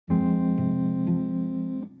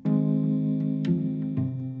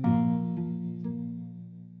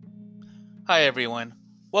Hi, everyone.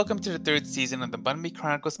 Welcome to the third season of the Bunby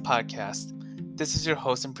Chronicles podcast. This is your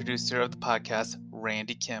host and producer of the podcast,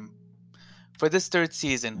 Randy Kim. For this third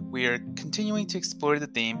season, we are continuing to explore the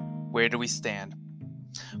theme, Where Do We Stand?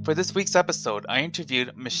 For this week's episode, I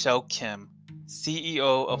interviewed Michelle Kim,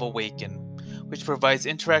 CEO of Awaken, which provides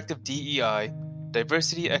interactive DEI,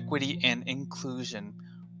 diversity, equity, and inclusion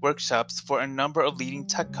workshops for a number of leading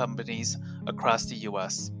tech companies across the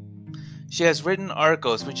U.S. She has written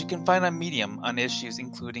articles which you can find on Medium on issues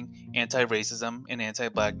including anti-racism and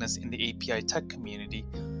anti-blackness in the API tech community,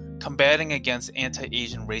 combating against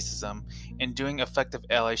anti-Asian racism, and doing effective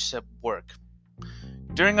allyship work.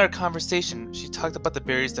 During our conversation, she talked about the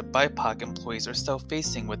barriers that BIPOC employees are still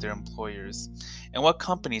facing with their employers, and what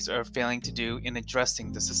companies are failing to do in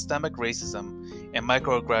addressing the systemic racism and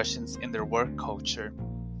microaggressions in their work culture.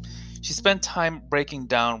 She spent time breaking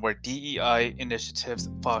down where DEI initiatives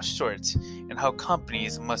fall short and how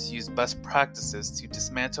companies must use best practices to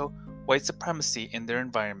dismantle white supremacy in their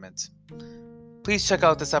environment. Please check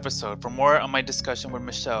out this episode for more on my discussion with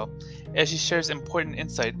Michelle as she shares important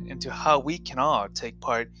insight into how we can all take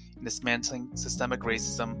part in dismantling systemic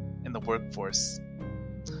racism in the workforce.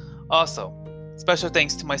 Also, special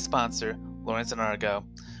thanks to my sponsor, Lawrence and Argyle,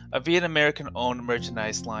 a Viet American owned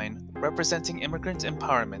merchandise line representing immigrant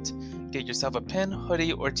empowerment. Get yourself a pin,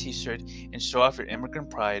 hoodie, or t shirt and show off your immigrant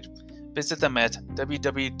pride. Visit them at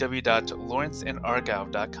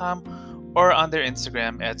www.lawrenceandargyle.com or on their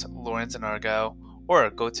Instagram at lawrenceandargyle, or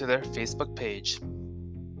go to their Facebook page.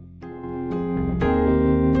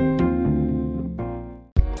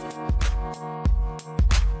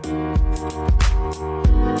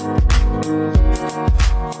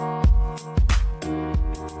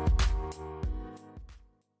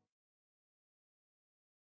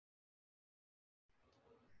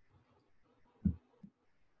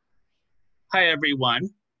 Hi, everyone.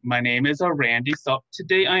 My name is Randy. So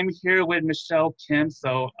today I'm here with Michelle Kim.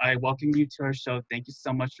 So I welcome you to our show. Thank you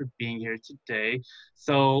so much for being here today.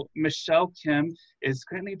 So Michelle Kim is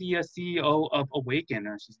currently the CEO of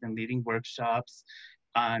Awaken. She's been leading workshops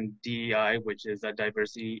on DEI, which is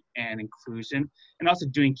diversity and inclusion, and also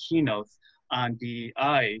doing keynotes on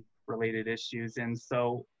DEI related issues. And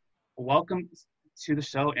so welcome to the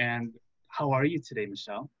show. And how are you today,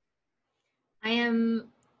 Michelle? I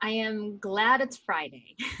am glad it's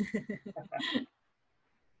Friday.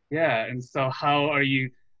 Yeah, and so how are you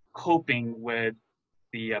coping with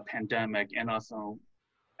the pandemic and also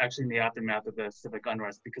actually in the aftermath of the civic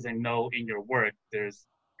unrest? Because I know in your work there's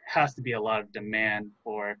has to be a lot of demand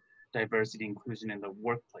for diversity inclusion in the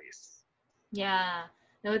workplace. Yeah,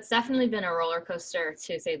 no, it's definitely been a roller coaster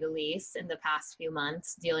to say the least in the past few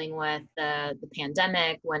months, dealing with the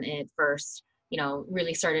pandemic when it first,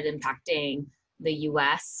 really started impacting the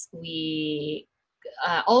US. We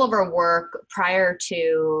all of our work prior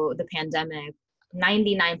to the pandemic,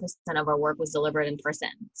 99% of our work was delivered in person.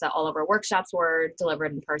 So all of our workshops were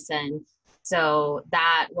delivered in person. So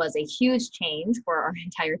that was a huge change for our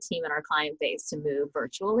entire team and our client base to move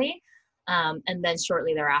virtually. And then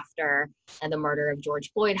shortly thereafter, the murder of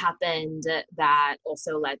George Floyd happened. That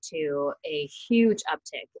also led to a huge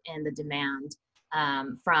uptick in the demand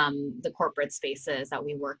from the corporate spaces that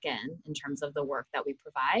we work in terms of the work that we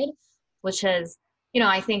provide, which has,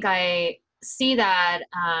 I think I see that,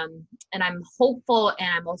 and I'm hopeful, and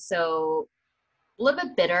I'm also a little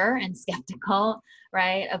bit bitter and skeptical,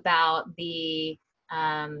 right, about the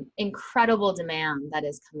incredible demand that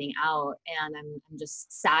is coming out. And I'm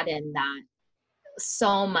just saddened that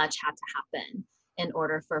so much had to happen in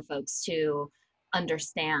order for folks to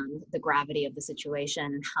understand the gravity of the situation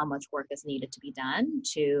and how much work is needed to be done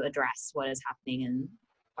to address what is happening in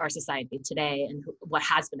our society today and what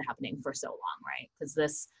has been happening for so long, right? Because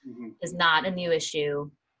this is not a new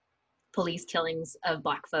issue. Police killings of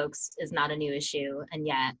Black folks is not a new issue. And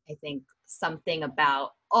yet I think something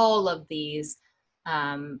about all of these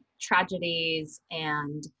tragedies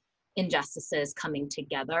and injustices coming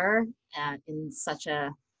together in such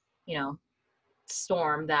a,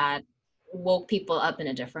 storm that woke people up in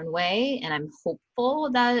a different way. And I'm hopeful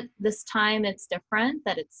that this time it's different,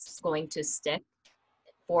 that it's going to stick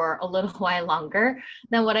for a little while longer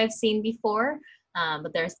than what I've seen before.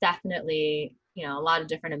 But there's definitely, a lot of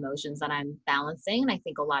different emotions that I'm balancing. And I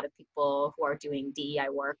think a lot of people who are doing DEI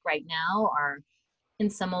work right now are in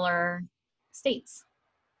similar states.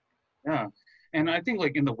 Yeah. And I think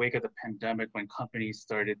like in the wake of the pandemic, when companies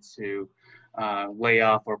started to lay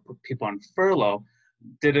off or put people on furlough,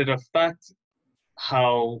 did it affect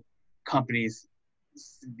how companies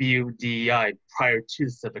view DEI prior to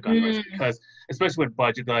civic unrest? Because especially with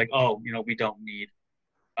budget, they're like, oh, we don't need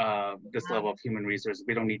this level of human resources.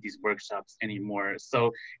 We don't need these workshops anymore.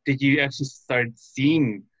 So did you actually start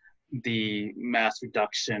seeing the mass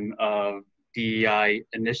reduction of DEI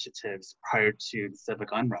initiatives prior to the civic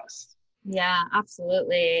unrest? Yeah,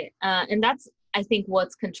 absolutely. And that's, I think,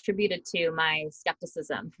 what's contributed to my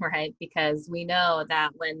skepticism, right? Because we know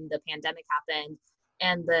that when the pandemic happened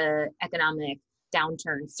and the economic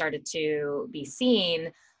downturn started to be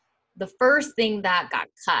seen, the first thing that got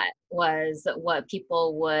cut was what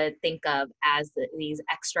people would think of as these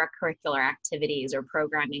extracurricular activities or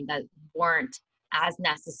programming that weren't as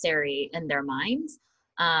necessary in their minds.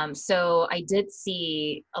 So I did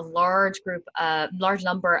see a large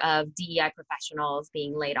number of DEI professionals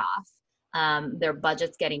being laid off, their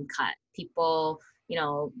budgets getting cut, people,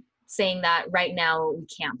 saying that right now we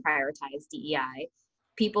can't prioritize DEI,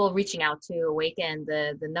 people reaching out to Awaken,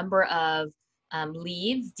 the number of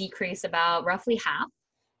leads decreased about roughly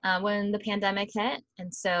half when the pandemic hit.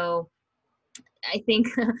 And so I think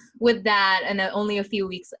with that, and only a few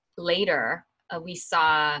weeks later, we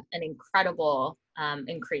saw an incredible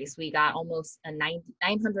increase. We got almost a 950%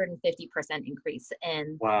 increase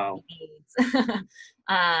in Wow. leads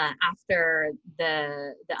after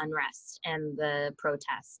the unrest and the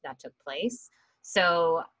protests that took place.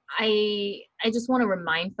 So I just want to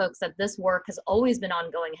remind folks that this work has always been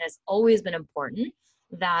ongoing, has always been important,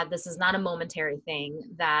 that this is not a momentary thing,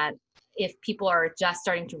 that if people are just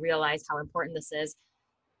starting to realize how important this is,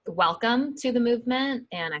 welcome to the movement.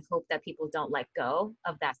 And I hope that people don't let go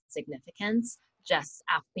of that significance just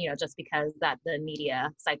after, just because that the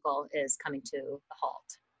media cycle is coming to a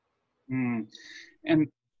halt. Mm.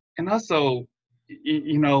 And also,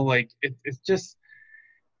 it's just,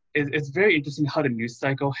 it's very interesting how the news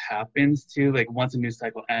cycle happens too. Like once the news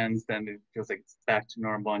cycle ends, then it feels like it's back to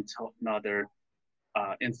normal until another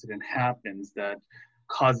incident happens that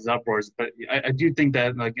causes uproars. But I do think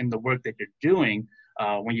that like in the work that you're doing,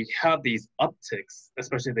 when you have these upticks,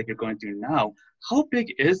 especially that you're going through now, how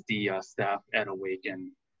big is the staff at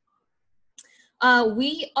Awaken?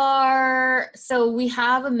 We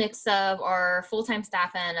have a mix of our full-time staff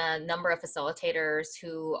and a number of facilitators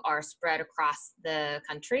who are spread across the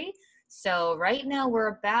country. So right now we're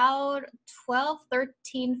about 12,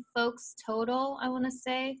 13 folks total, I want to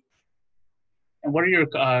say. And what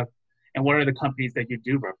are the companies that you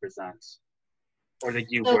do represent or that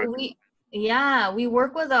you work with? We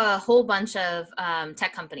work with a whole bunch of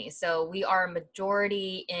tech companies. So we are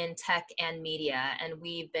majority in tech and media, and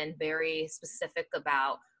we've been very specific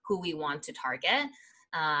about who we want to target,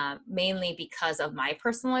 mainly because of my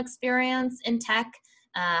personal experience in tech,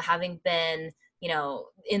 having been,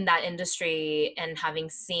 in that industry and having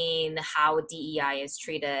seen how DEI is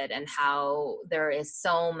treated and how there is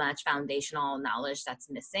so much foundational knowledge that's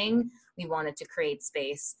missing. We wanted to create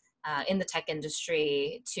space in the tech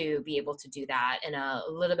industry to be able to do that in a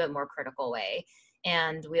little bit more critical way.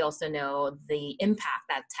 And we also know the impact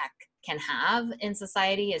that tech can have in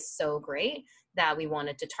society is so great that we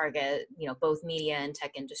wanted to target, both media and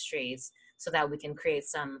tech industries so that we can create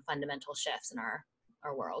some fundamental shifts in our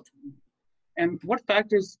world. And what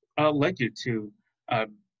factors led you to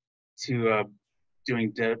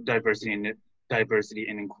doing diversity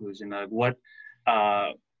and inclusion? What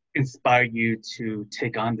inspired you to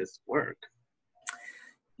take on this work?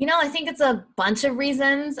 I think it's a bunch of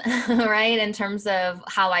reasons, right? In terms of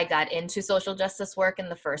how I got into social justice work in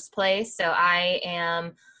the first place. So I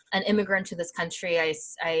am an immigrant to this country.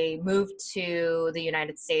 I moved to the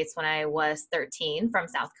United States when I was 13 from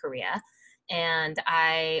South Korea. And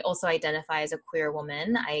I also identify as a queer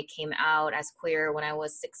woman. I came out as queer when I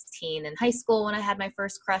was 16 in high school, when I had my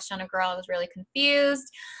first crush on a girl. I was really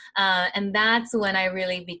confused. And that's when I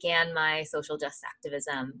really began my social justice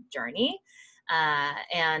activism journey.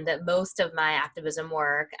 And most of my activism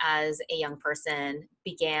work as a young person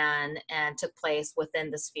began and took place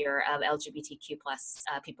within the sphere of LGBTQ plus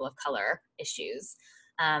people of color issues.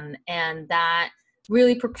 And that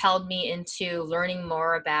really propelled me into learning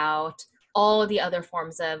more about all of the other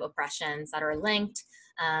forms of oppressions that are linked.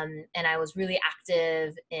 And I was really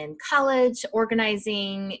active in college,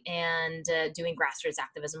 organizing and doing grassroots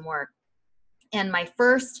activism work. And my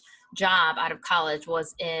first job out of college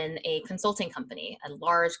was in a consulting company, a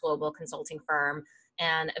large global consulting firm,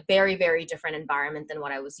 and a very, very different environment than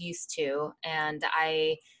what I was used to. And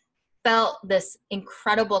I felt this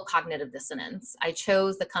incredible cognitive dissonance. I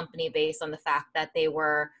chose the company based on the fact that they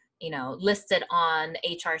were listed on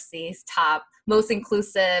HRC's top most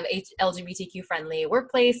inclusive LGBTQ friendly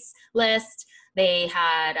workplace list. They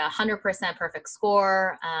had 100% perfect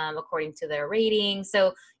score according to their rating.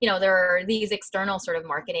 So, there are these external sort of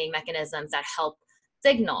marketing mechanisms that help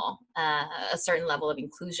signal a certain level of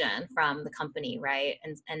inclusion from the company, right?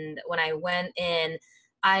 And when I went in,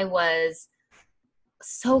 I was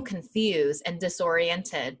so confused and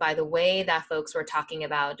disoriented by the way that folks were talking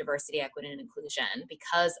about diversity, equity, and inclusion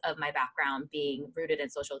because of my background being rooted in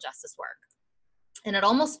social justice work. And it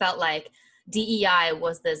almost felt like DEI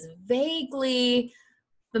was this vaguely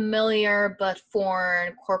familiar but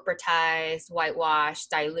foreign, corporatized, whitewashed,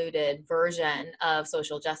 diluted version of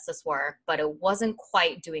social justice work, but it wasn't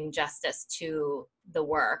quite doing justice to the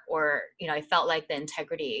work, or, I felt like the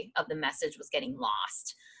integrity of the message was getting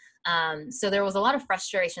lost. So there was a lot of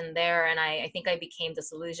frustration there, and I think I became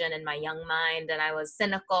disillusioned in my young mind, and I was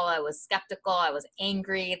cynical, I was skeptical, I was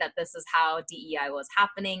angry that this is how DEI was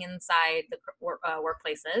happening inside the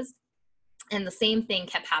workplaces. And the same thing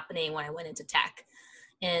kept happening when I went into tech.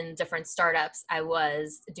 In different startups, I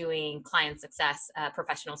was doing client success,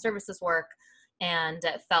 professional services work, and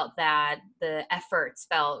felt that the efforts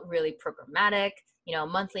felt really programmatic,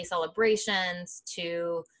 monthly celebrations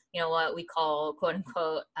to, what we call quote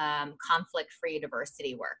unquote conflict-free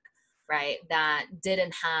diversity work, right? That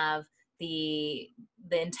didn't have the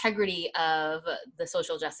integrity of the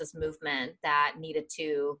social justice movement that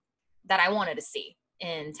I wanted to see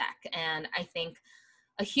in tech. And I think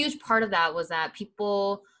a huge part of that was that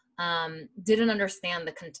people didn't understand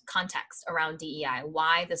the context around DEI,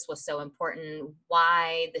 why this was so important,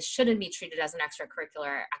 why this shouldn't be treated as an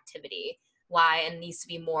extracurricular activity, why it needs to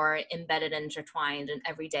be more embedded and intertwined in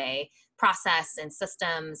everyday process and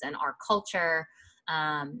systems and our culture.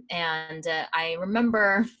 I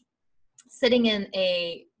remember sitting in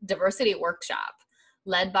a diversity workshop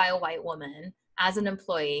led by a white woman as an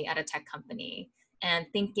employee at a tech company and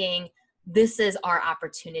thinking, this is our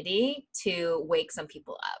opportunity to wake some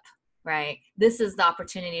people up, right? This is the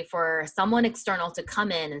opportunity for someone external to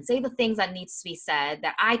come in and say the things that needs to be said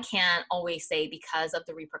that I can't always say because of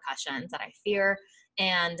the repercussions that I fear,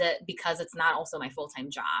 and because it's not also my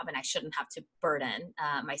full-time job and I shouldn't have to burden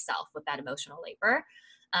myself with that emotional labor.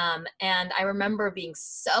 And I remember being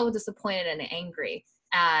so disappointed and angry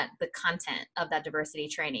at the content of that diversity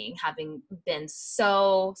training having been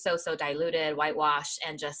so diluted, whitewashed,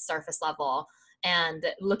 and just surface level, and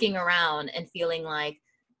looking around and feeling like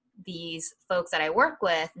these folks that I work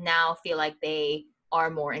with now feel like they are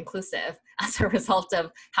more inclusive as a result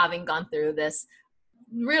of having gone through this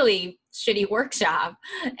really shitty workshop.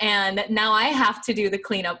 And now I have to do the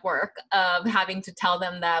cleanup work of having to tell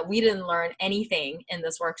them that we didn't learn anything in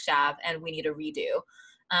this workshop and we need a redo.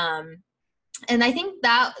 And I think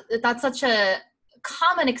that's such a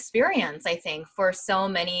common experience, I think, for so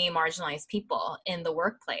many marginalized people in the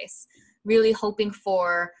workplace, really hoping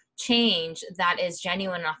for change that is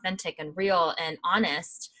genuine, authentic, and real and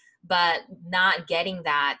honest, but not getting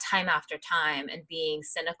that time after time and being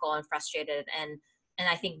cynical and frustrated. And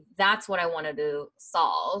I think that's what I wanted to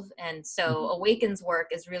solve. And so Awaken's work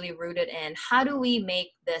is really rooted in how do we make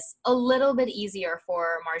this a little bit easier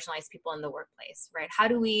for marginalized people in the workplace, right? How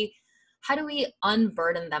do we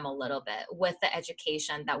unburden them a little bit with the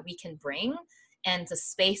education that we can bring and the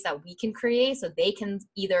space that we can create, so they can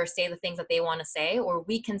either say the things that they want to say, or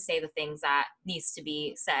we can say the things that needs to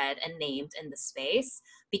be said and named in the space,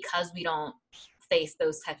 because we don't face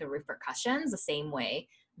those type of repercussions the same way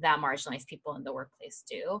that marginalized people in the workplace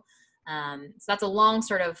do. So that's a long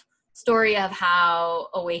sort of story of how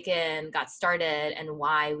Awaken got started and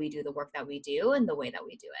why we do the work that we do and the way that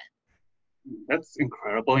we do it. That's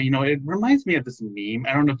incredible. It reminds me of this meme.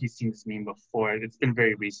 I don't know if you've seen this meme before. It's been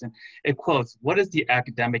very recent. It quotes, "What is the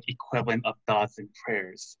academic equivalent of thoughts and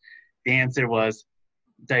prayers?" The answer was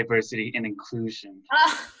diversity and inclusion.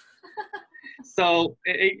 So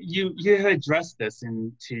you have addressed this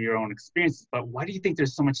into your own experiences, but why do you think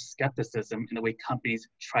there's so much skepticism in the way companies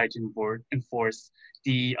try to enforce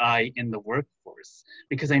DEI in the workforce?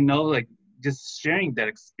 Because I know, like, just sharing that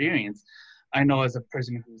experience, I know as a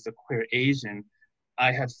person who's a queer Asian,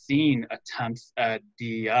 I have seen attempts at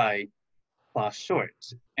DEI fall short.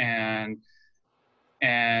 And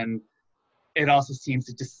it also seems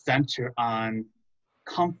to just center on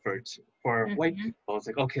comfort for white people. It's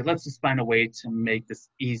like, okay, let's just find a way to make this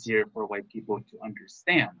easier for white people to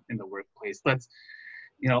understand in the workplace. Let's,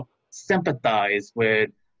 sympathize with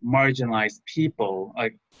marginalized people.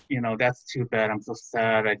 Like, that's too bad. I'm so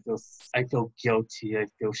sad. I feel guilty. I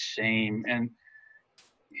feel shame. And,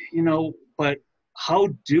 but how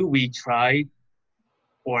do we try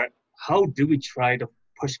to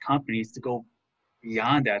push companies to go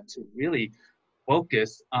beyond that, to really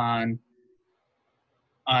focus on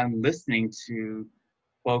listening to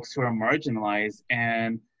folks who are marginalized?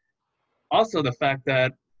 And also the fact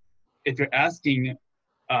that if you're asking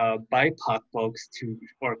BIPOC folks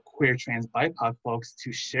or queer trans BIPOC folks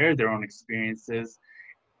to share their own experiences,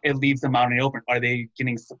 it leaves them out in the open. Are they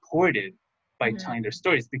getting supported by telling their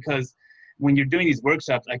stories? Because when you're doing these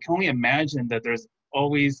workshops, I can only imagine that there's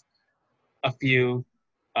always a few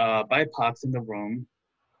BIPOCs in the room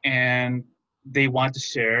and they want to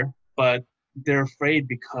share, but they're afraid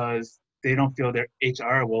because they don't feel their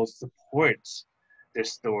HR will support their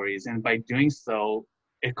stories. And by doing so,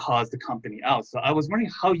 it caused the company out. So I was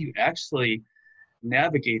wondering how you actually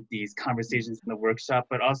navigate these conversations in the workshop,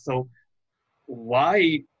 but also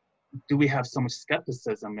why do we have so much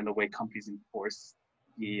skepticism in the way companies enforce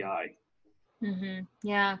DEI?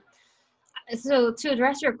 Yeah. So to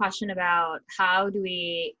address your question about how do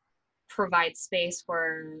we provide space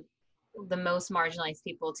for the most marginalized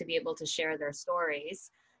people to be able to share their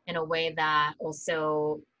stories in a way that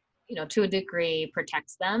also, to a degree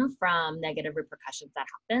protects them from negative repercussions that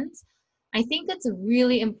happens. I think it's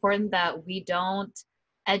really important that we don't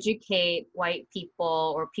educate white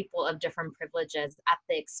people or people of different privileges at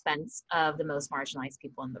the expense of the most marginalized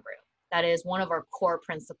people in the room. That is one of our core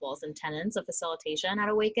principles and tenets of facilitation at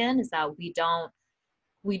Awaken, is that we don't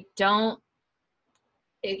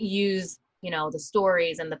use the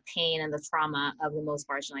stories and the pain and the trauma of the most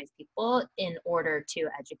marginalized people in order to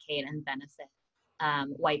educate and benefit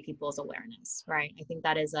white people's awareness, right? I think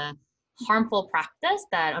that is a harmful practice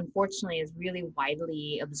that unfortunately is really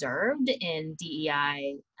widely observed in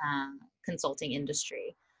DEI consulting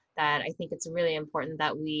industry. That I think it's really important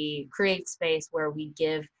that we create space where we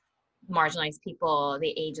give marginalized people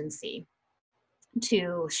the agency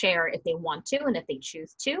to share if they want to and if they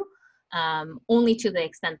choose to, only to the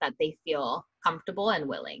extent that they feel comfortable and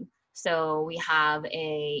willing. So we have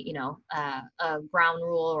a ground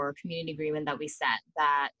rule or a community agreement that we set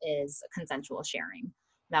that is consensual sharing,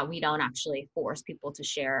 that we don't actually force people to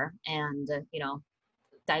share and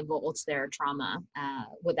divulge their trauma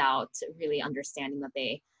without really understanding that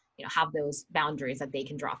they have those boundaries that they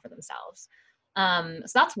can draw for themselves.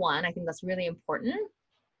 So that's one. I think that's really important.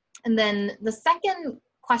 And then the second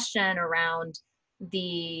question around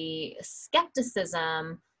the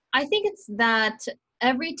skepticism, I think it's that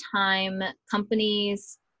every time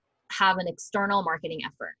companies have an external marketing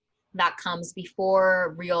effort that comes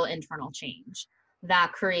before real internal change,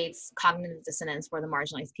 that creates cognitive dissonance for the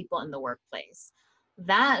marginalized people in the workplace,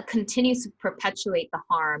 that continues to perpetuate the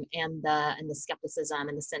harm and the skepticism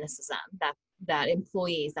and the cynicism that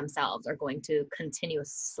employees themselves are going to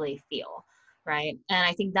continuously feel, right? And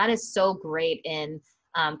I think that is so great in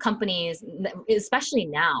companies, especially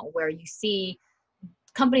now, where you see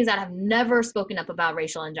companies that have never spoken up about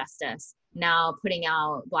racial injustice now putting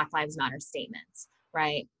out Black Lives Matter statements,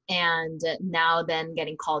 right? And now then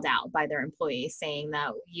getting called out by their employees saying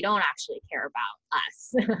that you don't actually care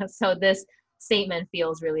about us. So this statement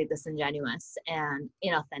feels really disingenuous and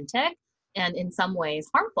inauthentic, and in some ways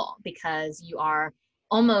harmful, because you are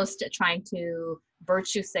almost trying to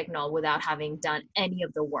virtue signal without having done any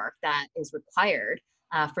of the work that is required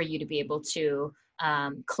for you to be able to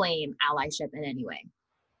claim allyship in any way.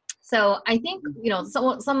 So I think,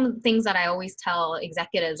 some things that I always tell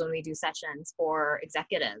executives when we do sessions for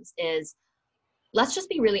executives is, let's just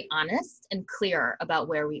be really honest and clear about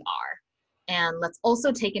where we are. And let's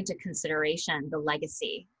also take into consideration the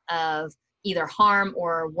legacy of either harm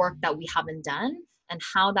or work that we haven't done, and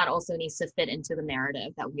how that also needs to fit into the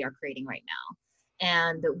narrative that we are creating right now.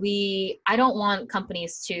 And I don't want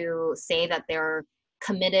companies to say that they're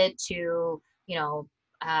committed to,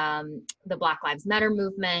 the Black Lives Matter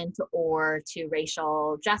movement or to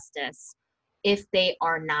racial justice if they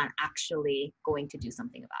are not actually going to do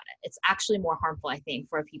something about it. It's actually more harmful, I think,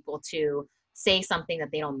 for people to say something that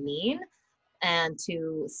they don't mean and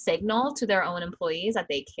to signal to their own employees that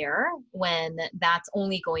they care, when that's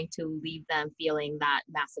only going to leave them feeling that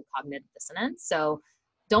massive cognitive dissonance. So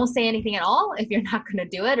don't say anything at all if you're not going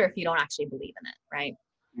to do it, or if you don't actually believe in it, right?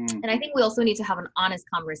 And I think we also need to have an honest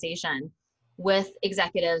conversation with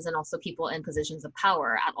executives and also people in positions of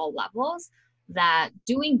power at all levels, that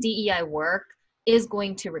doing DEI work is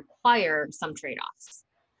going to require some trade-offs,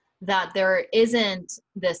 that there isn't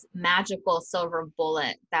this magical silver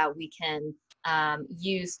bullet that we can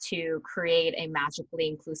use to create a magically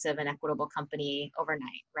inclusive and equitable company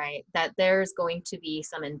overnight, right? That there's going to be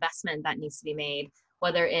some investment that needs to be made,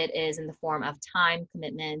 whether it is in the form of time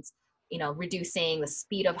commitments, reducing the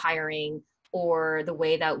speed of hiring, or the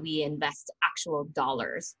way that we invest actual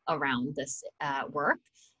dollars around this work.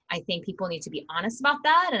 I think people need to be honest about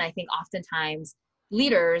that. And I think oftentimes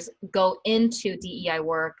leaders go into DEI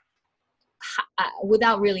work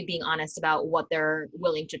without really being honest about what they're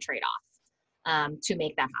willing to trade off to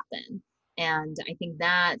make that happen. And I think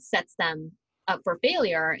that sets them up for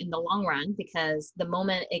failure in the long run, because the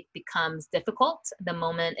moment it becomes difficult, the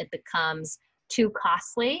moment it becomes too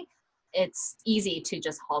costly, it's easy to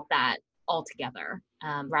just halt that altogether,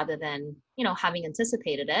 rather than, having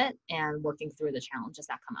anticipated it and working through the challenges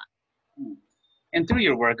that come up. And through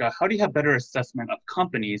your work, how do you have better assessment of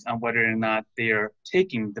companies on whether or not they are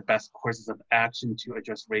taking the best courses of action to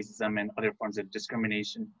address racism and other forms of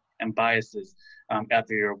discrimination and biases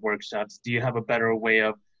after your workshops? Do you have a better way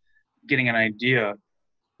of getting an idea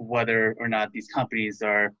whether or not these companies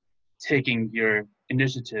are taking your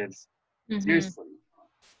initiatives seriously?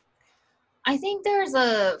 I think there's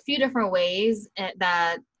a few different ways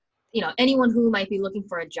that anyone who might be looking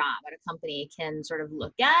for a job at a company can sort of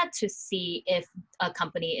look at to see if a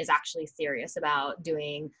company is actually serious about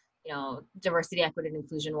doing, diversity, equity, and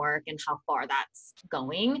inclusion work, and how far that's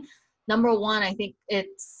going. Number one, I think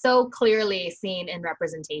it's so clearly seen in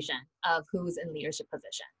representation of who's in leadership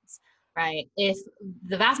positions, right? If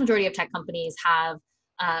the vast majority of tech companies have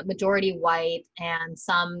majority white and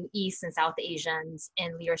some East and South Asians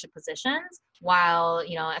in leadership positions, while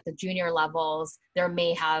at the junior levels there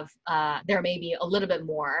may be a little bit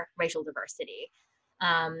more racial diversity.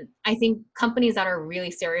 I think companies that are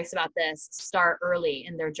really serious about this start early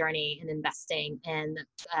in their journey in investing in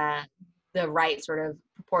the right sort of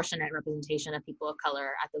proportionate representation of people of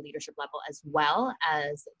color at the leadership level, as well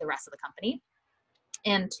as the rest of the company.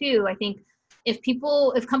 And two, I think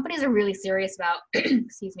if companies are really serious about,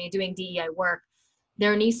 doing DEI work,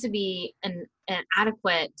 there needs to be an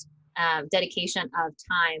adequate dedication of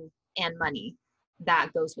time and money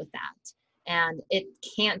that goes with that. And it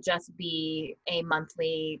can't just be a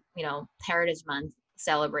monthly, Heritage Month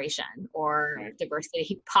celebration or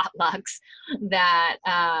diversity potlucks that,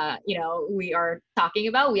 we are talking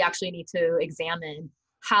about. We actually need to examine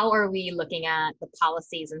how are we looking at the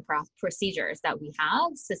policies and procedures that we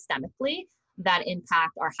have systemically that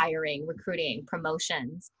impact our hiring, recruiting,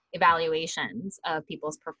 promotions, evaluations of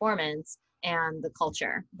people's performance, and the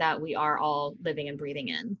culture that we are all living and breathing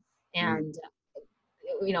in. And,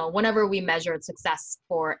 whenever we measure success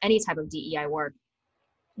for any type of DEI work,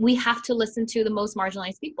 we have to listen to the most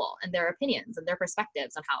marginalized people and their opinions and their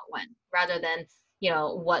perspectives on how it went, rather than,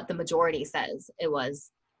 what the majority says it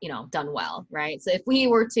was, done well, right? So if we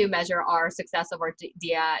were to measure our success of our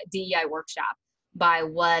DEI workshop by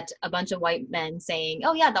what a bunch of white men saying,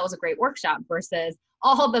 oh yeah, that was a great workshop, versus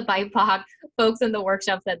all the BIPOC folks in the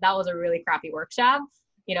workshop said that was a really crappy workshop,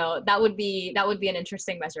 that would be an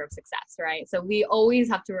interesting measure of success, right? So we always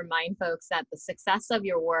have to remind folks that the success of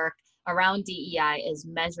your work around DEI is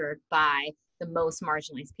measured by the most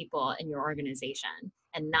marginalized people in your organization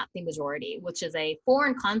and not the majority, which is a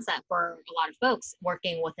foreign concept for a lot of folks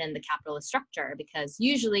working within the capitalist structure, because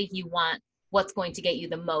usually you want what's going to get you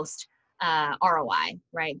the most ROI,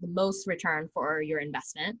 right? The most return for your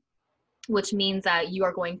investment, which means that you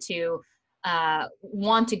are going to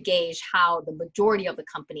want to gauge how the majority of the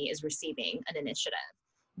company is receiving an initiative.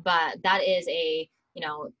 But that is a,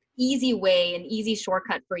 easy way, an easy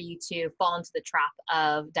shortcut for you to fall into the trap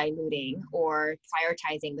of diluting or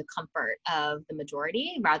prioritizing the comfort of the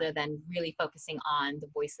majority, rather than really focusing on the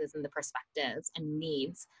voices and the perspectives and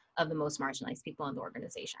needs of the most marginalized people in the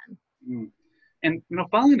organization. And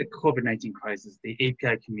following the COVID-19 crisis, the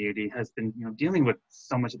API community has been dealing with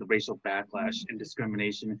so much of the racial backlash and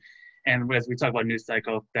discrimination. And as we talk about news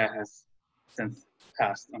cycle, that has since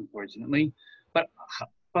passed, unfortunately. But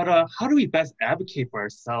how do we best advocate for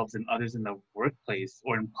ourselves and others in the workplace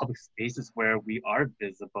or in public spaces where we are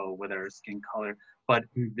visible with our skin color, but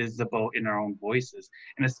invisible in our own voices?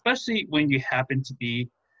 And especially when you happen to be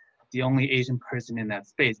the only Asian person in that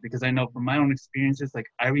space, because I know from my own experiences, like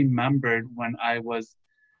I remembered when I was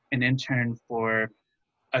an intern for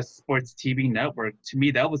a sports TV network, to me,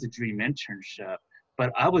 that was a dream internship,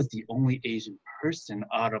 but I was the only Asian person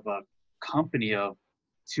out of a company of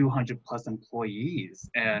 200 plus employees.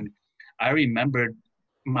 And I remembered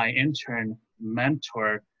my intern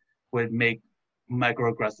mentor would make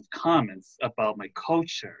microaggressive comments about my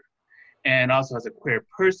culture. And also as a queer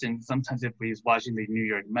person, sometimes if we was watching the New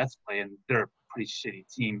York Mets play, and they're a pretty shitty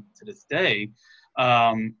team to this day,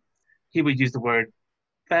 he would use the word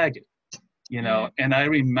faggot, and I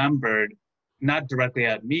remembered, not directly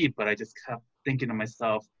at me, but I just kept thinking to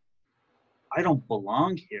myself, I don't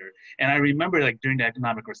belong here. And I remember like during the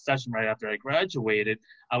economic recession, right after I graduated,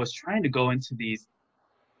 I was trying to go into these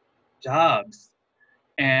jobs.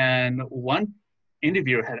 And one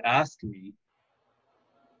interviewer had asked me,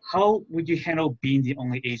 how would you handle being the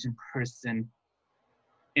only Asian person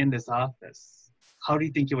in this office? How do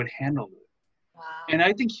you think you would handle it? Wow. And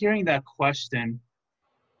I think hearing that question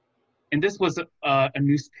And this was a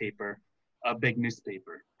newspaper, a big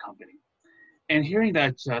newspaper company. And hearing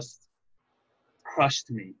that just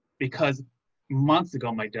crushed me, because months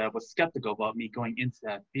ago, my dad was skeptical about me going into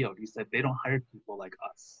that field. He said, they don't hire people like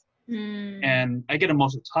us. And I get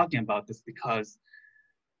emotional talking about this because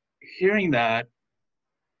hearing that,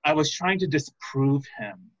 I was trying to disprove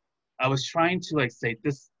him. I was trying to like say,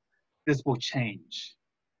 this will change.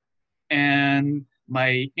 And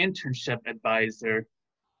my internship advisor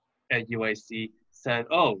at UIC said,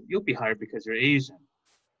 oh, you'll be hired because you're Asian.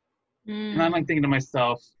 And I'm like thinking to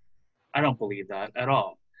myself, I don't believe that at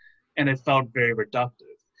all. And it felt very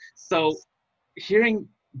reductive. So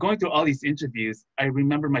going through all these interviews, I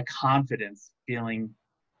remember my confidence feeling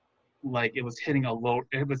like it was hitting a low,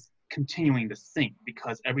 it was continuing to sink,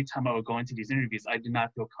 because every time I would go into these interviews, I did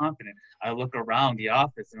not feel confident. I look around the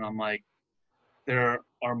office and I'm like, there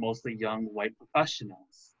are mostly young white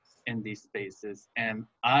professionals in these spaces. And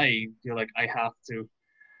I feel like I have to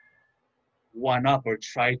one up or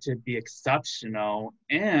try to be exceptional.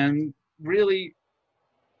 And really,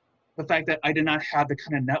 the fact that I did not have the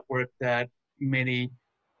kind of network that many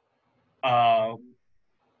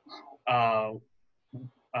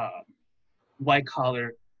white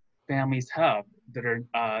collar families have that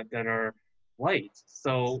are white.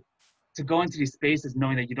 So to go into these spaces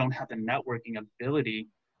knowing that you don't have the networking ability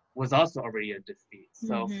was also already a defeat.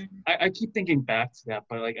 So I keep thinking back to that,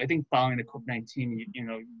 but like I think following the COVID-19, you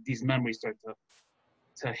know, these memories start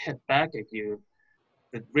to hit back at you,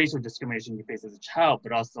 the racial discrimination you face as a child,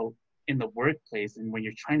 but also in the workplace and when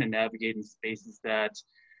you're trying to navigate in spaces that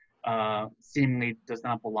seemingly does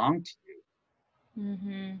not belong to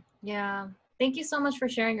you. Yeah. Thank you so much for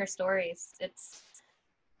sharing your stories. It's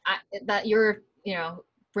that you're, you know,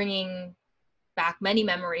 bringing back many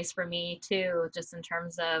memories for me too, just in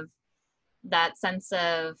terms of that sense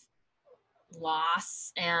of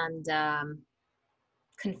loss and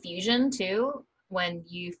confusion too, when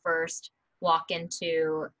you first walk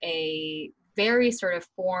into a very sort of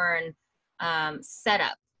foreign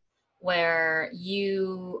setup where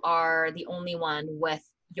you are the only one with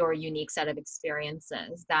your unique set of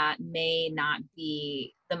experiences that may not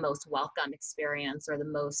be the most welcome experience or the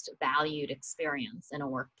most valued experience in a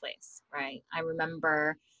workplace, right? I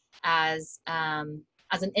remember as an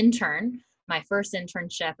intern, my first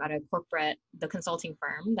internship at the consulting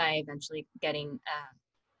firm that I eventually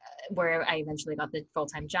where I eventually got the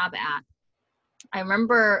full-time job at. I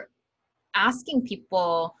remember asking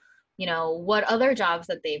people, you know, what other jobs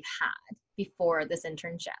that they've had before this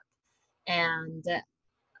internship. And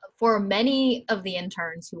for many of the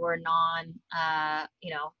interns who were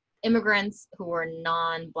immigrants, who were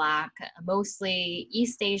non-Black, mostly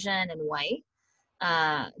East Asian and white,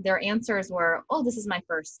 their answers were, "Oh, this is my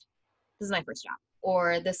first job,"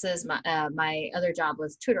 or "This is my other job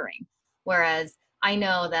was tutoring." Whereas I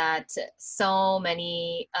know that so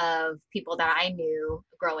many of people that I knew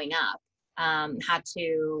growing up had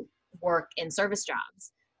to work in service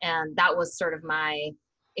jobs, and that was sort of my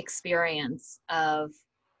experience of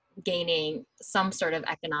gaining some sort of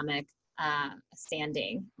economic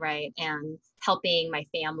standing, right? And helping my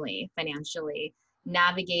family financially,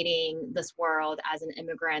 navigating this world as an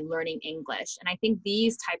immigrant, learning English. And I think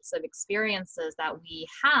these types of experiences that we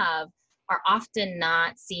have are often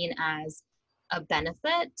not seen as a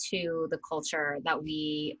benefit to the culture that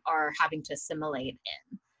we are having to assimilate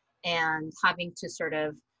in, and having to sort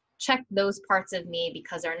of check those parts of me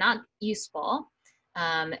because they're not useful,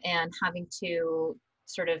 and having to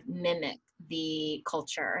sort of mimic the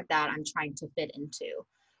culture that I'm trying to fit into,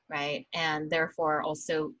 right? And therefore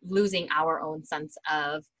also losing our own sense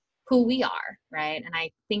of who we are, right? And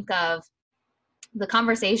I think of the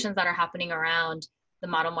conversations that are happening around the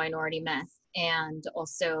model minority myth, and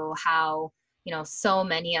also how, you know, so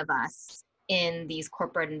many of us in these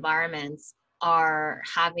corporate environments are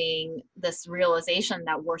having this realization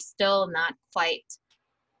that we're still not quite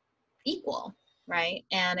equal, right?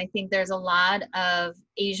 And I think there's a lot of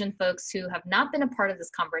Asian folks who have not been a part of this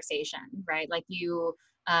conversation, right? Like you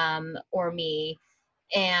or me,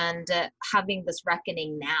 and having this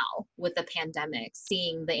reckoning now with the pandemic,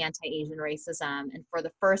 seeing the anti-Asian racism, and for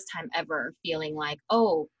the first time ever feeling like,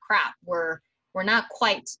 oh crap, we're not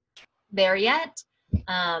quite there yet.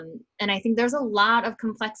 And I think there's a lot of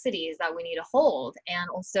complexities that we need to hold, and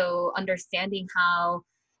also understanding how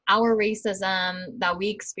our racism that we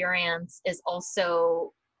experience is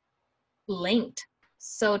also linked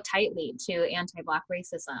so tightly to anti-Black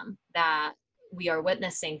racism that we are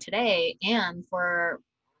witnessing today, and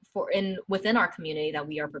within our community that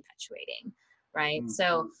we are perpetuating, right?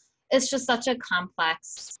 So it's just such a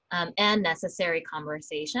complex and necessary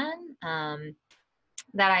conversation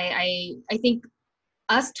that I think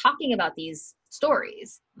us talking about these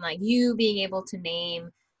stories, like you being able to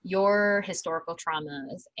name your historical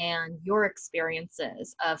traumas and your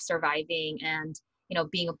experiences of surviving and,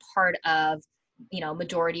 being a part of,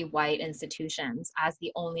 majority white institutions as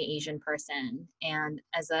the only Asian person and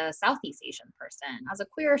as a Southeast Asian person, as a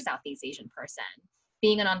queer Southeast Asian person,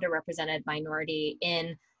 being an underrepresented minority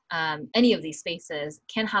in any of these spaces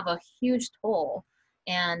can have a huge toll.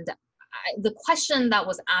 And the question that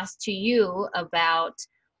was asked to you about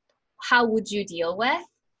how would you deal with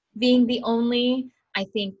being the only, I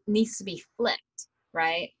think needs to be flipped,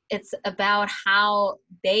 right? It's about how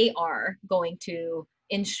they are going to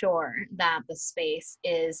ensure that the space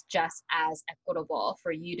is just as equitable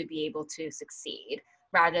for you to be able to succeed,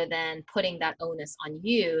 rather than putting that onus on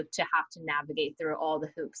you to have to navigate through all the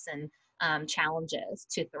hoops and challenges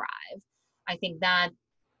to thrive. I think that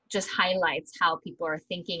just highlights how people are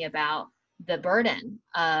thinking about the burden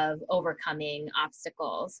of overcoming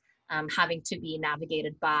obstacles, having to be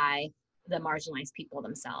navigated by the marginalized people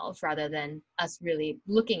themselves, rather than us really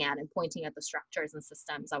looking at and pointing at the structures and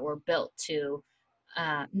systems that were built to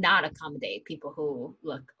not accommodate people who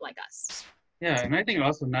look like us. Yeah, and I think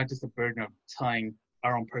also not just the burden of telling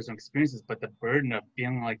our own personal experiences, but the burden of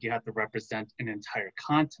feeling like you have to represent an entire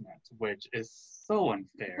continent, which is so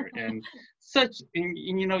unfair and such. And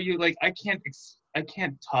you like I can't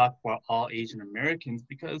talk for all Asian Americans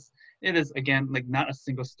because it is again like not a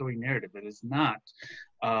single story narrative. It is not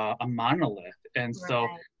a monolith, and so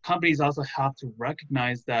Right. companies also have to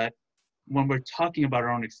recognize that when we're talking about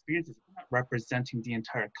our own experiences, we're not representing the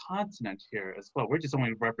entire continent here as well. We're just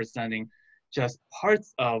only representing just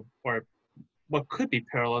parts of or what could be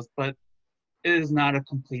parallels, but it is not a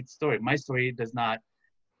complete story. My story does not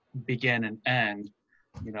begin and end,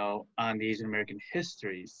 on the Asian American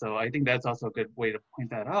history. So I think that's also a good way to point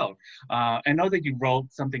that out. I know that you wrote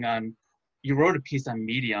a piece on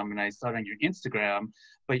Medium, and I saw it on your Instagram,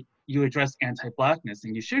 but you address anti-Blackness,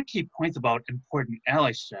 and you share key points about important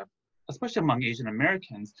allyship, especially among Asian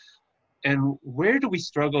Americans. And where do we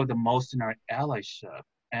struggle the most in our allyship?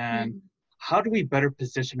 And how do we better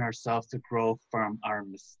position ourselves to grow from our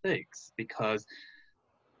mistakes? Because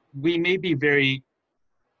we may be we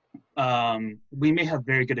may have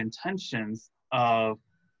very good intentions of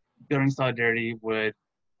building solidarity with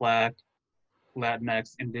Black,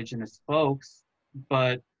 Latinx, Indigenous folks,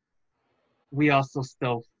 but we also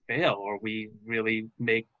still fail or we really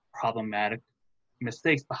make problematic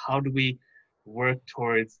mistakes. But how do we work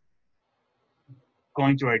towards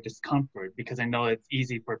going through our discomfort? Because I know it's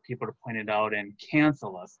easy for people to point it out and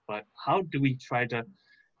cancel us, but how do we try to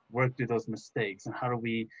work through those mistakes, and how do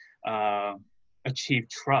we achieve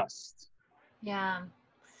trust? Yeah,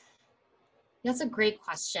 that's a great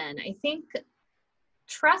question. I think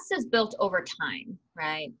trust is built over time,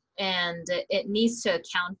 right? And it needs to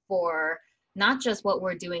account for not just what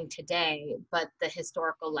we're doing today, but the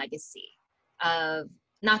historical legacy of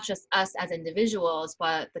not just us as individuals,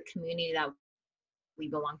 but the community that we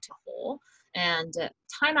belong to whole. And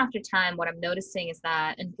time after time, what I'm noticing is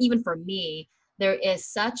that, and even for me, there is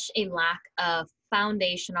such a lack of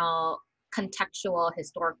foundational, contextual,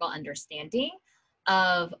 historical understanding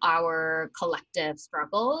of our collective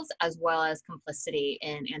struggles, as well as complicity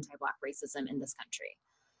in anti-Black racism in this country.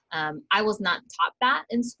 I was not taught that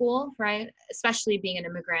in school, right? Especially being an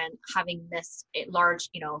immigrant, having missed a large,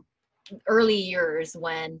 early years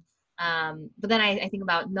when, but then I think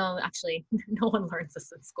about, no, actually, no one learns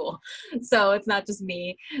this in school. So it's not just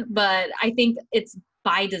me, but I think it's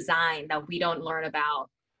by design that we don't learn about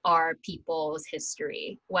our people's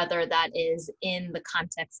history, whether that is in the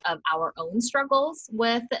context of our own struggles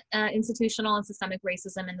with institutional and systemic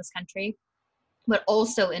racism in this country, but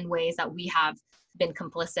also in ways that we have been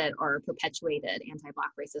complicit or perpetuated anti-Black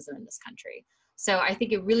racism in this country. So I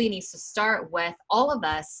think it really needs to start with all of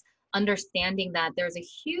us understanding that there's a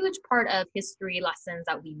huge part of history lessons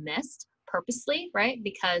that we missed purposely, right?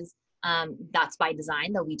 Because that's by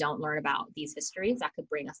design, that we don't learn about these histories that could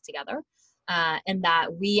bring us together. And that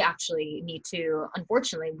we actually need to,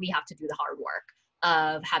 unfortunately, we have to do the hard work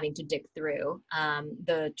of having to dig through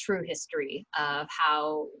the true history of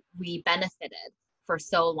how we benefited for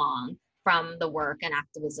so long from the work and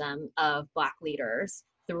activism of Black leaders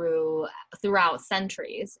throughout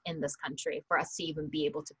centuries in this country, for us to even be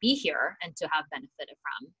able to be here and to have benefited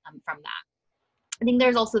from that. I think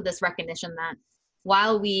there's also this recognition that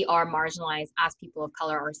while we are marginalized as people of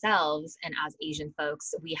color ourselves and as Asian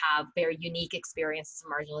folks, we have very unique experiences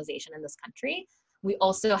of marginalization in this country. We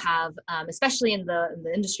also have, especially in the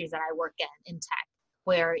industries that I work in tech,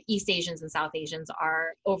 where East Asians and South Asians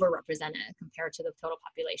are overrepresented compared to the total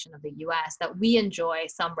population of the US, that we enjoy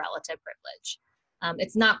some relative privilege.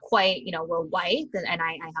 It's not quite, we're white, and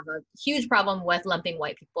I have a huge problem with lumping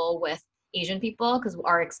white people with Asian people because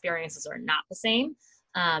our experiences are not the same.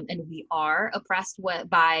 And we are oppressed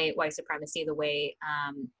by white supremacy the way,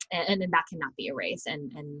 and that cannot be erased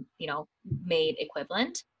and made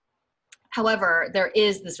equivalent. However, there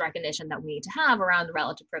is this recognition that we need to have around the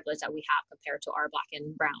relative privilege that we have compared to our Black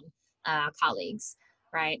and Brown colleagues,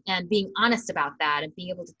 right? And being honest about that and being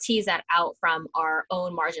able to tease that out from our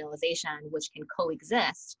own marginalization, which can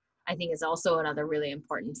coexist, I think is also another really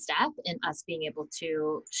important step in us being able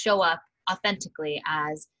to show up authentically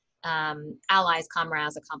as allies,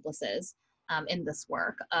 comrades, accomplices in this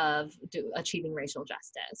work of achieving racial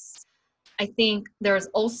justice. I think there's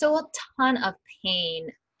also a ton of pain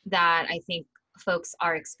that I think folks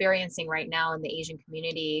are experiencing right now in the Asian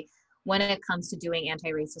community when it comes to doing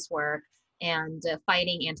anti-racist work and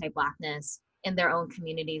fighting anti-Blackness in their own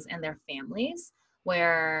communities and their families,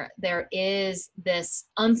 where there is this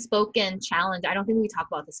unspoken challenge. I don't think we talk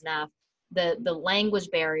about this enough. The language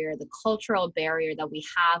barrier, the cultural barrier that we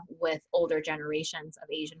have with older generations of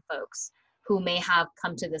Asian folks who may have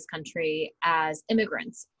come to this country as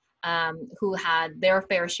immigrants, who had their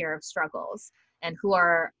fair share of struggles, and who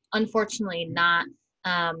are unfortunately not,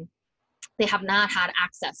 they have not had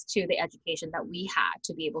access to the education that we had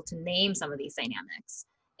to be able to name some of these dynamics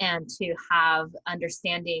and to have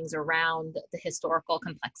understandings around the historical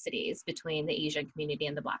complexities between the Asian community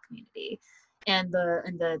and the Black community. And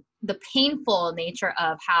the painful nature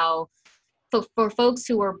of how for folks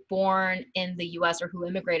who were born in the US or who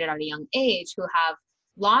immigrated at a young age, who have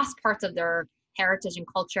lost parts of their heritage and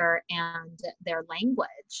culture and their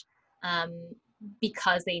language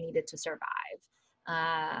because they needed to survive.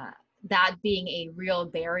 That being a real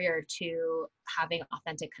barrier to having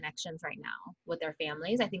authentic connections right now with their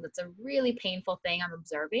families. I think that's a really painful thing I'm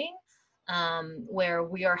observing, where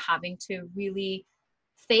we are having to really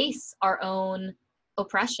face our own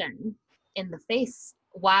oppression in the face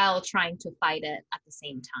while trying to fight it at the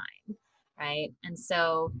same time, right? And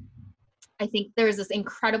so I think there's this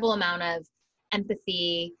incredible amount of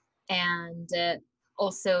empathy and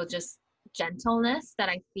also just gentleness that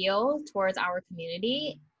I feel towards our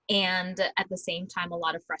community, and at the same time a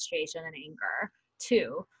lot of frustration and anger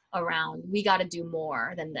too around we got to do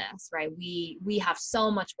more than this, right? We have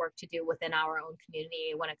so much work to do within our own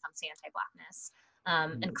community when it comes to anti-Blackness.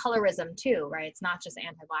 And colorism too, right? It's not just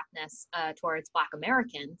anti-Blackness towards Black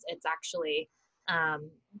Americans. It's actually,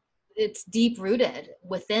 it's deep rooted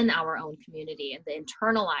within our own community and the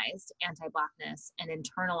internalized anti-Blackness and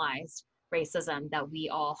internalized racism that we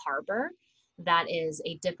all harbor. That is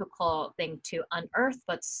a difficult thing to unearth,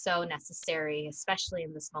 but so necessary, especially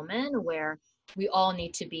in this moment where we all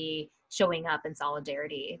need to be showing up in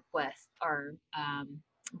solidarity with our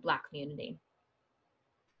Black community.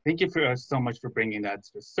 Thank you for so much for bringing that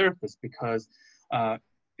to the surface, because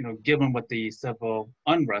given what the civil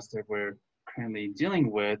unrest that we're currently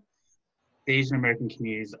dealing with, the Asian American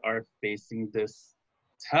communities are facing this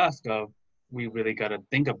task of we really got to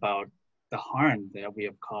think about the harm that we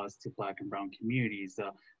have caused to Black and Brown communities,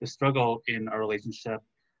 the struggle in our relationship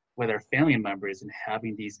with our family members and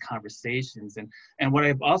having these conversations. And what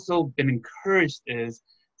I've also been encouraged is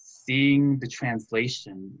seeing the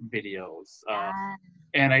translation videos.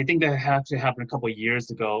 And I think that had to happen a couple of years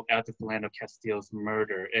ago after Philando Castile's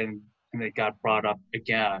murder, and it got brought up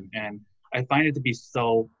again. And I find it to be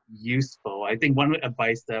so useful. I think one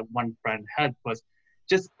advice that one friend had was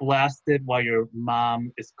just blast it while your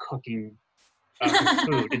mom is cooking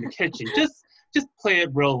food in the kitchen. Just play it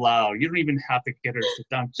real loud. You don't even have to get her to sit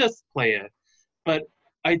down. Just play it. But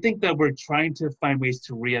I think that we're trying to find ways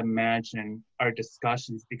to reimagine our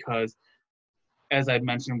discussions because, as I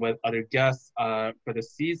mentioned with other guests for the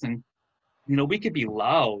season, we could be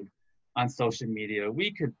loud on social media.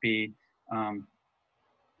 We could be,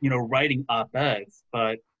 writing op-eds,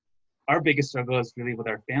 but our biggest struggle is really with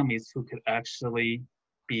our families who could actually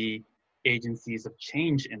be agencies of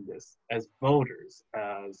change in this, as voters,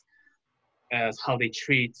 as how they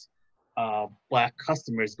treat Black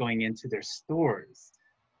customers going into their stores,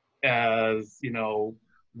 as,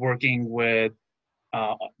 working with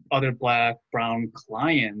other Black, Brown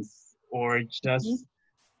clients, or just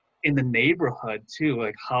in the neighborhood too.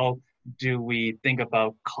 Like, how do we think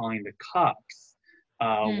about calling the cops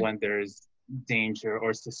when there's danger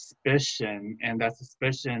or suspicion, and that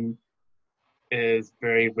suspicion is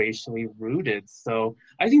very racially rooted? So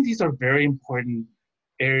I think these are very important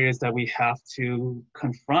areas that we have to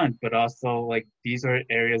confront, but also these are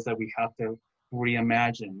areas that we have to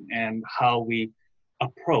reimagine, and how we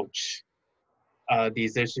approach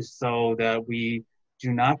these issues so that we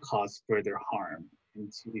do not cause further harm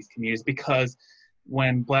into these communities, because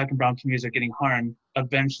when Black and brown communities are getting harmed,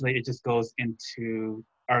 eventually it just goes into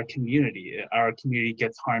our community. Our community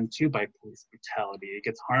gets harmed too by police brutality. It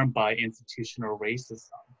gets harmed by institutional racism.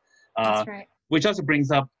 That's right. Which also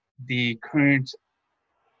brings up the current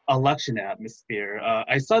election atmosphere.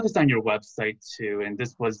 I saw this on your website too, and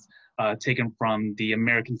this was taken from the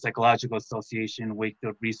American Psychological Association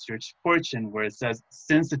Wakefield Research Fortune, where it says,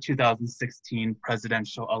 since the 2016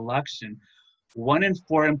 presidential election, 1 in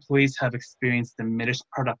 4 employees have experienced diminished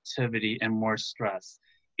productivity and more stress.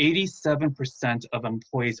 87% of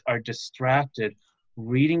employees are distracted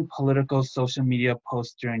reading political social media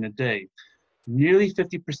posts during the day. Nearly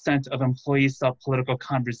 50% of employees saw political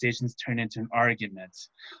conversations turn into an argument.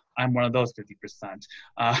 I'm one of those 50%.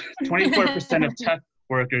 24% of tech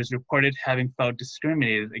workers reported having felt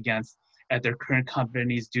discriminated against at their current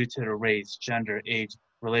companies due to their race, gender, age,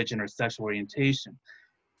 religion, or sexual orientation.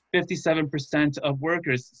 57% of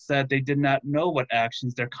workers said they did not know what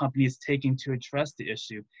actions their company is taking to address the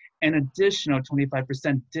issue. An additional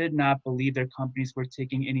 25% did not believe their companies were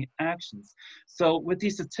taking any actions. So with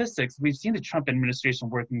these statistics, we've seen the Trump administration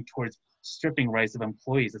working towards stripping rights of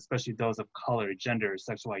employees, especially those of color, gender, or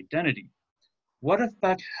sexual identity. What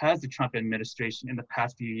effect has the Trump administration in the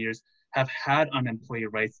past few years have had on employee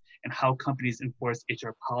rights and how companies enforce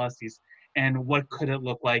HR policies? And what could it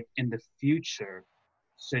look like in the future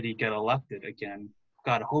should he get elected again?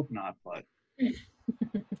 God, hope not, but.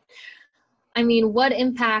 I mean, what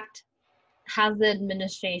impact has the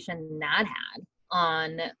administration not had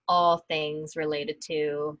on all things related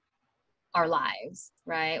to our lives,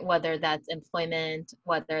 right? Whether that's employment,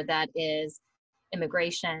 whether that is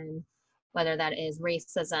immigration, whether that is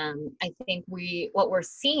racism. I think what we're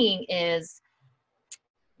seeing is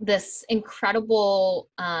this incredible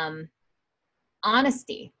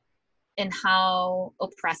honesty in how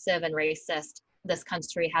oppressive and racist this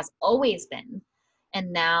country has always been.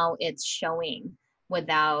 And now it's showing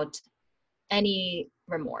without any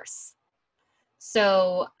remorse.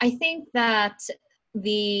 So I think that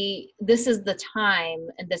this is the time,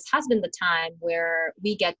 and this has been the time where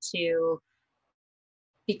we get to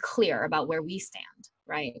be clear about where we stand,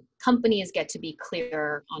 right? Companies get to be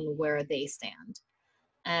clear on where they stand.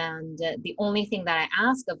 And the only thing that I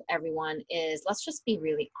ask of everyone is, let's just be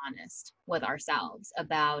really honest with ourselves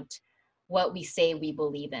about what we say we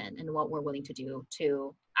believe in and what we're willing to do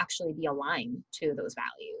to actually be aligned to those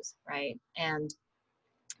values, right? And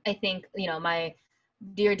I think, my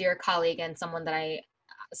dear colleague and someone that I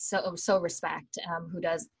so respect, who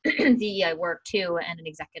does DEI work too, and an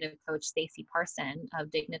executive coach, Stacey Parson of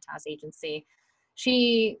Dignitas Agency,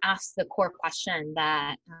 she asks the core question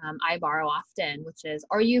that I borrow often, which is,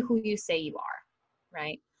 are you who you say you are,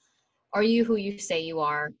 right? Are you who you say you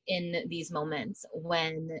are in these moments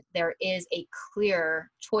when there is a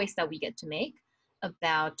clear choice that we get to make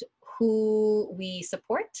about who we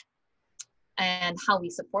support and how we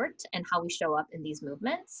support and how we show up in these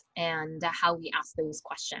movements, and how we ask those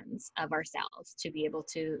questions of ourselves to be able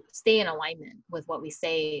to stay in alignment with what we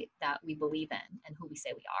say that we believe in and who we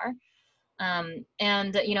say we are.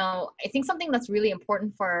 I think something that's really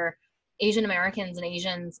important for Asian Americans and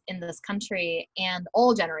Asians in this country and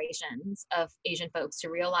all generations of Asian folks to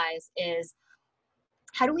realize is,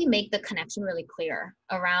 how do we make the connection really clear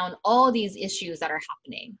around all these issues that are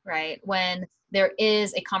happening, right? When there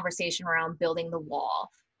is a conversation around building the wall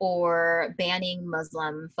or banning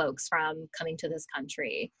Muslim folks from coming to this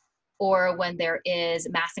country, or when there is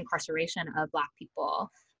mass incarceration of Black people,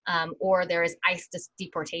 or there is ICE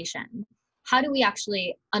deportation. How do we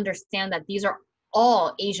actually understand that these are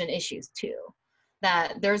all Asian issues too?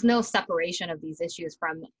 That there's no separation of these issues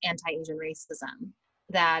from anti-Asian racism,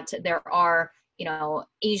 that there are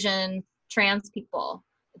Asian trans people,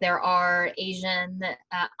 there are Asian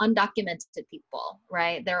undocumented people,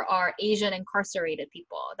 right? There are Asian incarcerated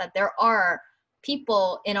people, that there are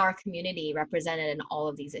people in our community represented in all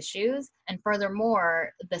of these issues. And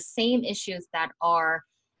furthermore, the same issues that are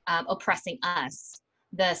oppressing us,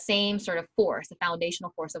 the same sort of force, the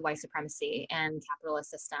foundational force of white supremacy and capitalist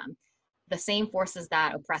system, the same forces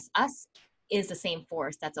that oppress us is the same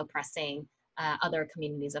force that's oppressing other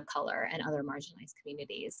communities of color and other marginalized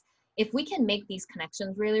communities. If we can make these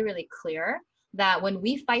connections really, really clear, that when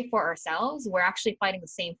we fight for ourselves, we're actually fighting the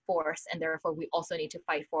same force, and therefore we also need to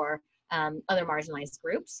fight for other marginalized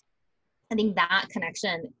groups. I think that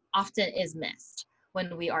connection often is missed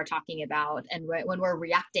when we are talking about, and when we're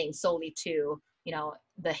reacting solely to,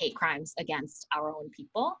 the hate crimes against our own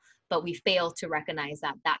people, but we fail to recognize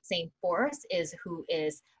that that same force is who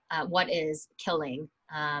is what is killing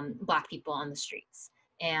Black people on the streets.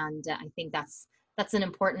 And I think that's an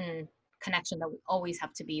important connection that we always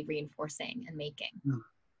have to be reinforcing and making.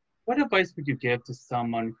 What advice would you give to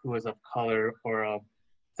someone who is of color or of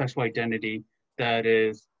sexual identity that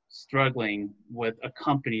is struggling with a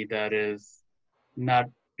company that is not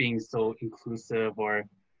being so inclusive, or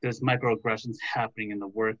there's microaggressions happening in the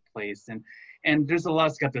workplace, and there's a lot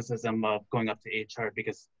of skepticism of going up to HR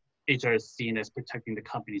because HR is seen as protecting the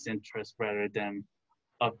company's interests rather than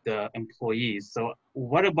of the employees. So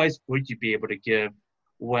what advice would you be able to give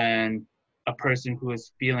when a person who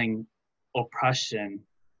is feeling oppression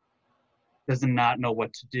does not know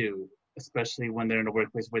what to do, especially when they're in a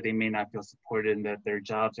workplace where they may not feel supported and that their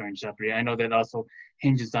jobs are in jeopardy? I know that also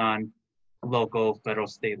hinges on local, federal,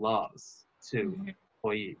 state laws too,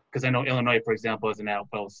 employee. Because I know Illinois, for example, is an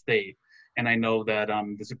outlaw state, and I know that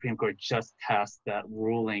the Supreme Court just passed that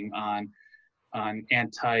ruling on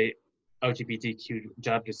anti-LGBTQ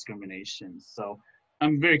job discrimination. So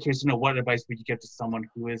I'm very curious to know what advice would you give to someone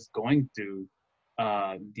who is going through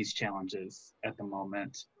these challenges at the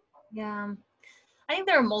moment? Yeah, I think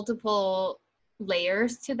there are multiple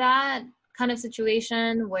layers to that kind of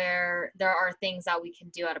situation where there are things that we can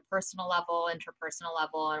do at a personal level, interpersonal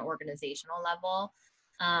level, and organizational level.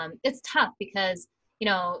 It's tough because, you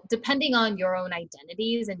know, depending on your own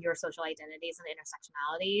identities and your social identities and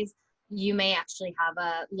intersectionalities, you may actually have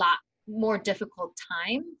a lot more difficult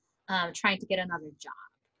time trying to get another job,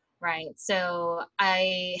 right? So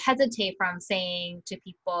I hesitate from saying to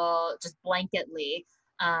people just blanketly,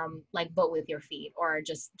 like vote with your feet, or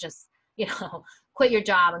just you know, quit your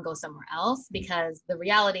job and go somewhere else, because the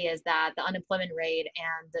reality is that the unemployment rate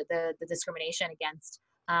and the discrimination against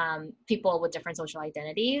people with different social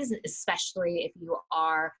identities, especially if you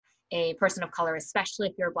are a person of color, especially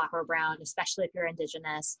if you're Black or brown, especially if you're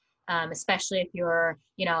Indigenous, especially if you're,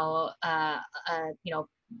 you know,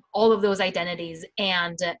 all of those identities,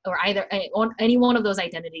 and or either any one of those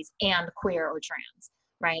identities and queer or trans,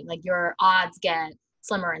 right? Like your odds get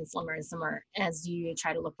slimmer and slimmer and slimmer as you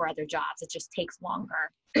try to look for other jobs. It just takes longer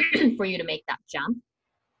for you to make that jump.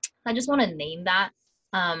 I just want to name that.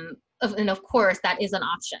 And of course, that is an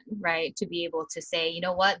option, right? To be able to say, you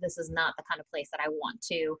know what, this is not the kind of place that I want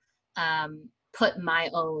to put my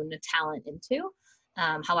own talent into.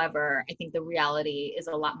 However, I think the reality is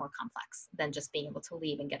a lot more complex than just being able to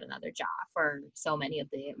leave and get another job for so many of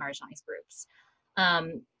the marginalized groups.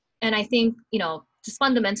 And I think, you know, just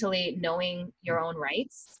fundamentally knowing your own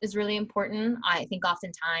rights is really important. I think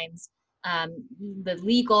oftentimes the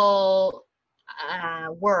legal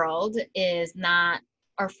world is not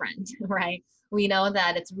our friend, right? We know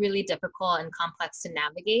that it's really difficult and complex to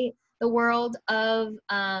navigate the world of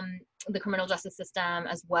the criminal justice system,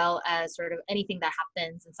 as well as sort of anything that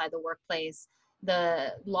happens inside the workplace.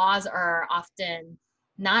 The laws are often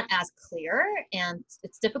not as clear, and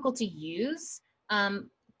it's difficult to use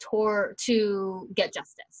to get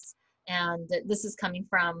justice. And this is coming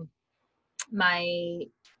from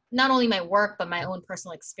not only my work, but my own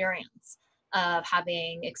personal experience of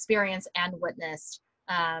having experienced and witnessed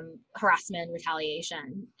harassment,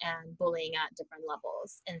 retaliation, and bullying at different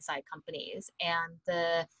levels inside companies.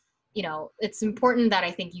 And you know, it's important that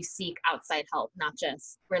I think you seek outside help, not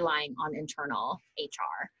just relying on internal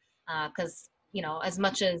HR. Because you know, as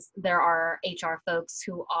much as there are HR folks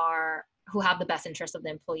who have the best interest of the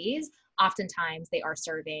employees, oftentimes they are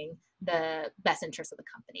serving the best interest of the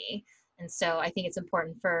company. And so I think it's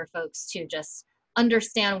important for folks to just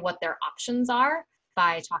understand what their options are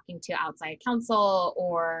by talking to outside counsel,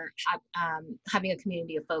 or having a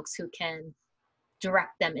community of folks who can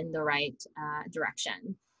direct them in the right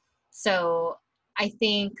direction. So I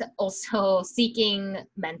think also seeking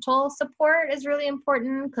mental support is really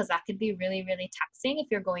important, because that could be really, really taxing if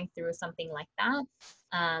you're going through something like that.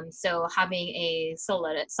 So having a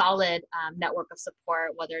solid network of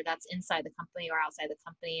support, whether that's inside the company or outside the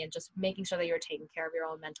company, and just making sure that you're taking care of your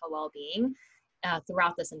own mental well-being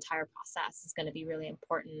throughout this entire process is going to be really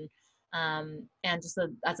important. And just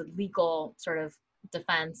as a legal sort of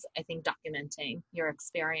defense, I think documenting your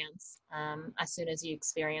experience as soon as you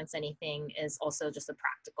experience anything is also just a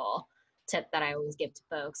practical tip that I always give to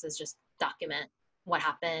folks, is just document what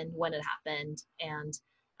happened, when it happened, and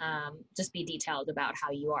just be detailed about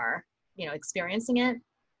how you are, you know, experiencing it.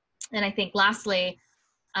 And I think lastly,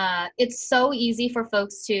 it's so easy for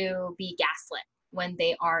folks to be gaslit when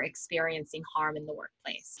they are experiencing harm in the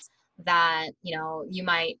workplace. That, you know, you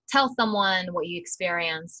might tell someone what you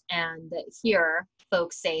experienced and hear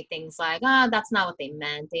folks say things like, that's not what they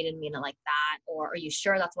meant, they didn't mean it like that, or are you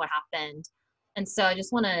sure that's what happened? And so I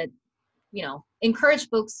just want to, you know, encourage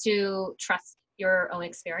folks to trust your own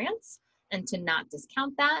experience and to not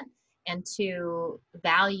discount that and to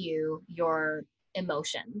value your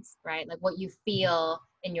emotions, right? Like what you feel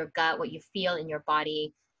in your gut, what you feel in your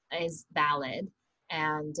body is valid.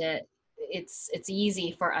 And it's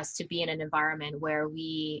easy for us to be in an environment where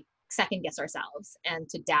we second guess ourselves and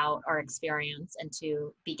to doubt our experience and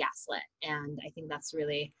to be gaslit. And I think that's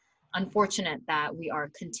really unfortunate that we are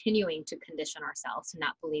continuing to condition ourselves to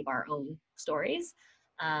not believe our own stories.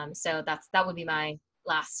 So that would be my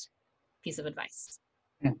last piece of advice.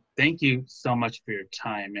 Thank you so much for your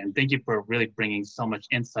time, and thank you for really bringing so much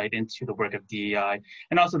insight into the work of DEI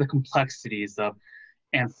and also the complexities of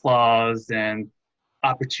and flaws and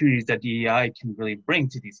opportunities that DEI can really bring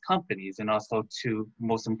to these companies and also to,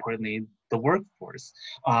 most importantly, the workforce.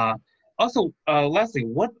 Lastly,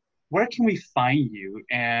 where can we find you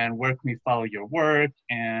and where can we follow your work,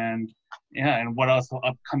 and what also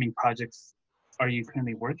upcoming projects are you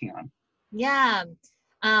currently working on? Yeah.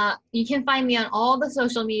 You can find me on all the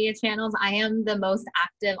social media channels. I am the most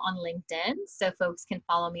active on LinkedIn, so folks can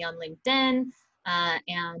follow me on LinkedIn.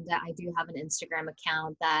 And I do have an Instagram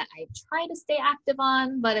account that I try to stay active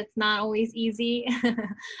on, but it's not always easy.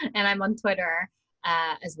 And I'm on Twitter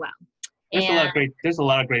as well. There's a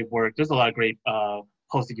lot of great work. There's a lot of great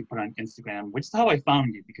posts that you put on Instagram, which is how I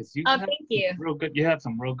found you, because thank you. You have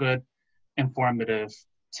some real good informative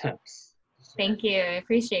tips. Thank you. I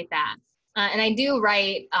appreciate that. And I do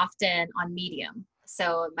write often on Medium.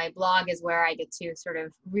 So my blog is where I get to sort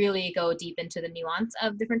of really go deep into the nuance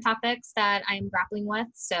of different topics that I'm grappling with.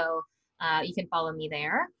 So you can follow me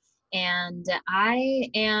there. And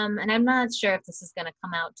I'm not sure if this is going to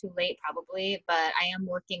come out too late probably, but I am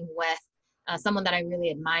working with someone that I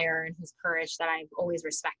really admire and whose courage that I've always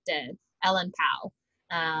respected, Ellen Pao.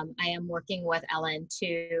 I am working with Ellen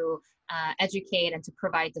to educate and to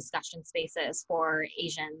provide discussion spaces for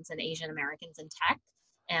Asians and Asian Americans in tech.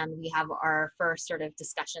 And we have our first sort of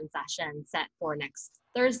discussion session set for next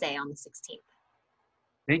Thursday on the 16th.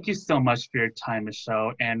 Thank you so much for your time,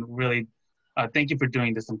 Michelle. And really, thank you for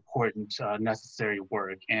doing this important, necessary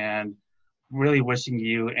work. And really wishing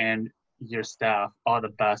you and your staff all the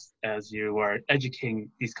best as you are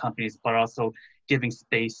educating these companies, but also giving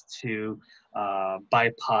space to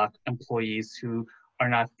BIPOC employees who are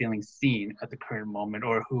not feeling seen at the current moment,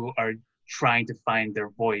 or who are trying to find their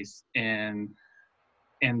voice in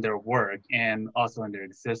their work and also in their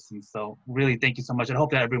existence. So really, thank you so much. I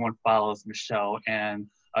hope that everyone follows Michelle and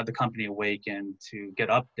the company Awaken to get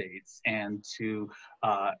updates and to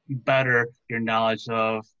better your knowledge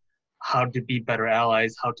of how to be better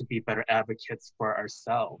allies, how to be better advocates for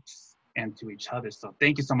ourselves and to each other. So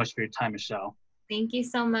thank you so much for your time, Michelle. Thank you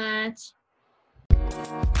so much.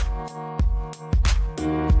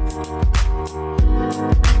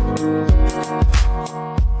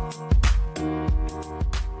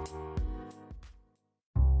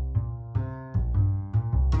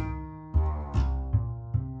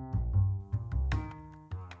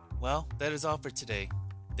 Well, that is all for today.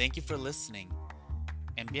 Thank you for listening,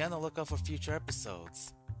 and be on the lookout for future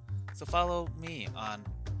episodes. So follow me on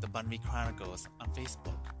the Banh Mi Chronicles on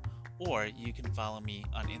Facebook, or you can follow me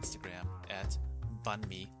on Instagram at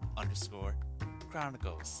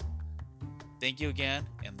BanhMi_Chronicles. Thank you again,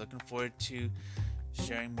 and looking forward to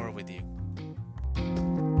sharing more with you.